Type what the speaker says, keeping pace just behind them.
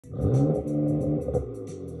Hey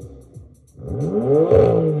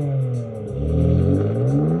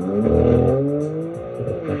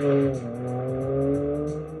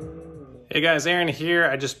guys, Aaron here.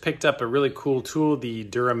 I just picked up a really cool tool, the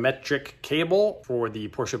Durametric cable for the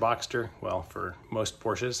Porsche Boxster, well, for most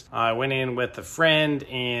Porsches. I went in with a friend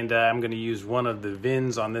and I'm going to use one of the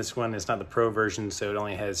VINs on this one. It's not the Pro version, so it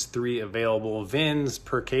only has 3 available VINs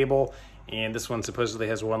per cable. And this one supposedly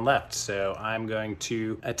has 1 left. So I'm going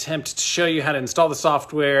to attempt to show you how to install the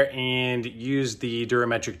software and use the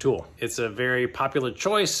Durametric tool. It's a very popular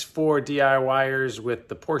choice for DIYers with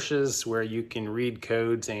the Porsches where you can read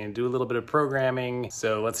codes and do a little bit of programming.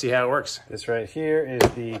 So let's see how it works. This right here is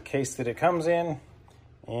the case that it comes in,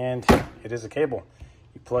 and it is a cable.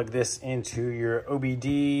 You plug this into your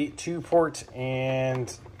OBD2 port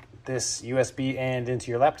and this USB end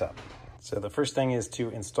into your laptop. So the first thing is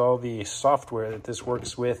to install the software that this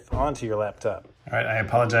works with onto your laptop. All right, I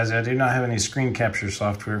apologize. I do not have any screen capture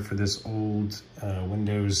software for this old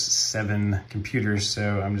Windows 7 computer,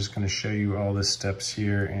 so I'm just going to show you all the steps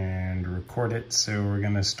here and record it. So we're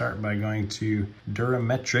going to start by going to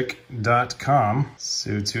durametric.com.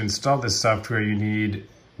 So to install this software, you need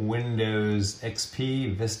Windows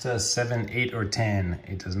XP, Vista 7, 8, or 10.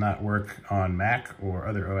 It does not work on Mac or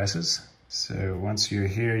other OSs. So once you're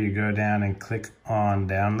here, you go down and click on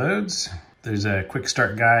Downloads. There's a quick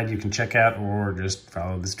start guide you can check out or just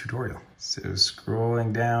follow this tutorial. So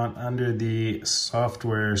scrolling down under the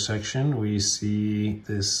software section, we see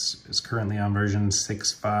this is currently on version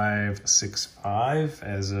 6.5.6.5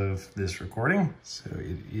 as of this recording. So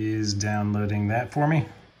it is downloading that for me.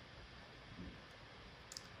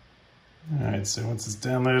 All right, so once it's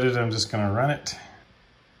downloaded, I'm just gonna run it.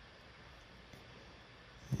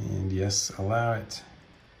 And yes, allow it.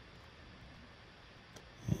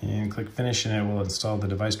 And click finish and it will install the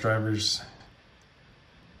device drivers.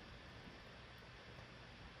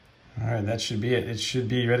 All right, that should be it. It should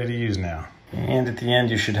be ready to use now. And at the end,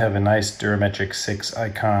 you should have a nice Durametric 6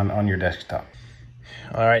 icon on your desktop.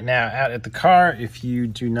 All right, now out at the car, if you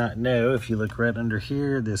do not know, if you look right under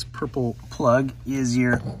here, this purple plug is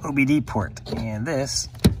your OBD port. And this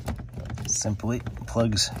simply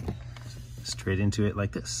plugs straight into it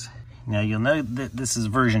like this. Now you'll know that this is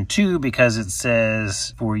version 2 because it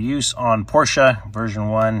says for use on Porsche. Version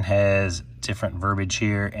 1 has different verbiage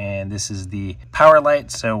here, and this is the power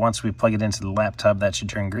light. So once we plug it into the laptop, that should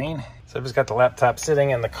turn green. So I've just got the laptop sitting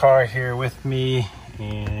in the car here with me,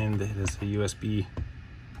 and it is a USB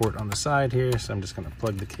port on the side here. So I'm just gonna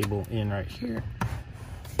plug the cable in right here.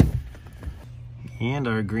 And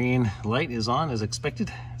our green light is on as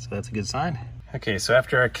expected, so that's a good sign. Okay, so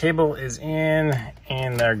after our cable is in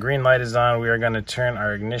and our green light is on, we are going to turn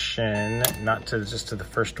our ignition, not to just to the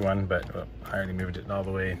first one, but well, I already moved it all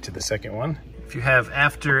the way to the second one. If you have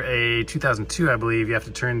after a 2002, I believe, you have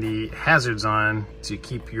to turn the hazards on to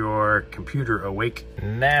keep your computer awake.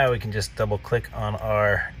 Now we can just double click on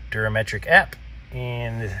our Durametric app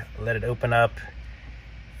and let it open up.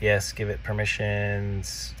 Yes, give it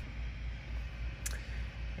permissions.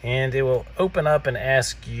 And it will open up and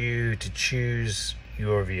ask you to choose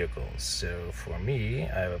your vehicles. So for me,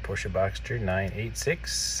 I have a Porsche Boxster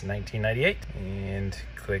 986 1998 and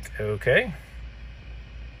click OK.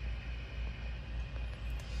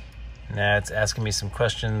 Now it's asking me some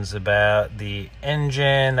questions about the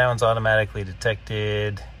engine. That one's automatically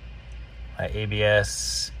detected. My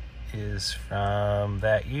ABS is from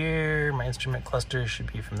that year. My instrument cluster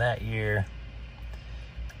should be from that year.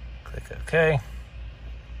 Click OK.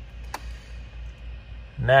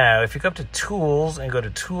 Now, if you go up to Tools and go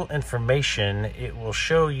to Tool Information, it will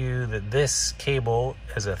show you that this cable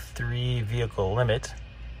has a 3 vehicle limit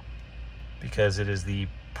because it is the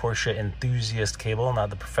Porsche Enthusiast cable,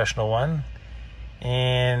 not the professional one.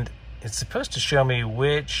 And it's supposed to show me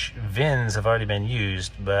which VINs have already been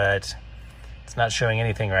used, but it's not showing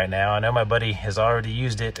anything right now. I know my buddy has already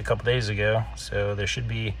used it a couple days ago, so there should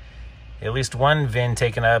be at least 1 VIN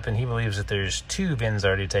taken up, and he believes that there's 2 VINs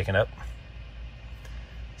already taken up.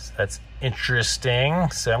 So that's interesting.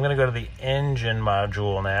 So I'm going to go to the engine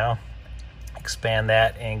module now, expand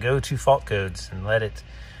that, and go to fault codes and let it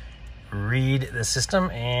read the system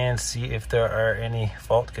and see if there are any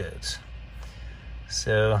fault codes.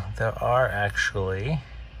 So there are actually.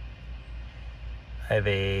 I have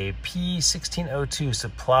a P1602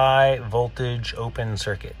 supply voltage open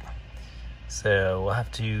circuit. So we'll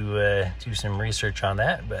have to do some research on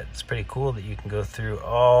that, but it's pretty cool that you can go through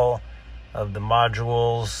all of the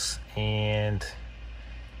modules and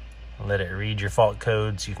let it read your fault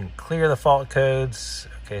codes. You can clear the fault codes.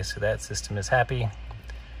 Okay, so that system is happy.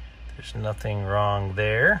 There's nothing wrong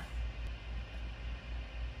there.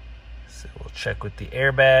 So we'll check with the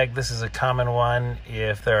airbag. This is a common one.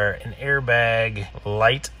 If there are an airbag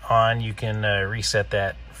light on, you can reset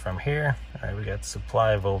that from here. All right, we got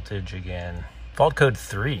supply voltage again. Fault code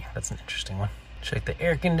 3, that's an interesting one. Check the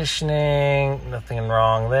air conditioning, nothing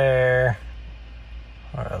wrong there.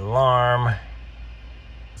 Our alarm.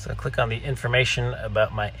 So click on the information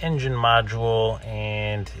about my engine module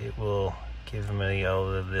and it will give me all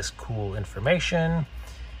of this cool information.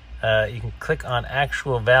 You can click on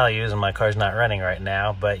actual values, and my car's not running right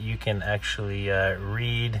now, but you can actually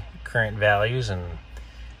read current values and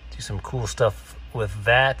do some cool stuff with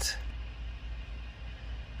that.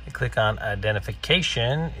 I click on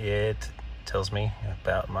identification, it tells me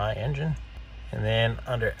about my engine. And then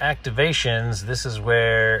under activations, this is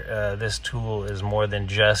where this tool is more than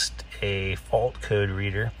just a fault code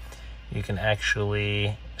reader. You can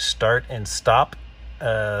actually start and stop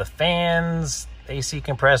fans, AC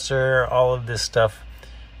compressor, all of this stuff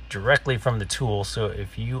directly from the tool. So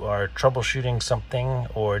if you are troubleshooting something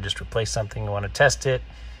or just replace something, you want to test it,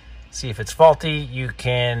 see if it's faulty, you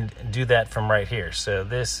can do that from right here. So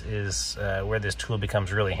this is where this tool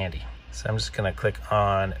becomes really handy. So I'm just going to click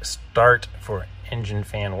on start for engine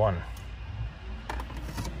fan 1.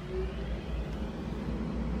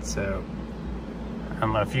 So I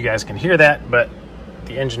don't know if you guys can hear that, but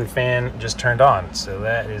the engine fan just turned on. So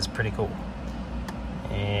that is pretty cool.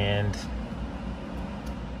 And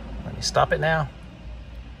let me stop it now.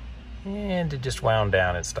 And it just wound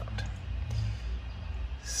down and stopped.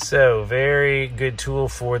 So very good tool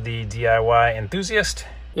for the DIY enthusiast.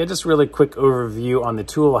 Yeah, just a really quick overview on the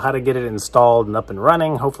tool, how to get it installed and up and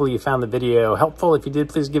running. Hopefully you found the video helpful. If you did,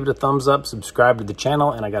 please give it a thumbs up, subscribe to the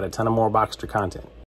channel, and I got a ton of more Boxster content.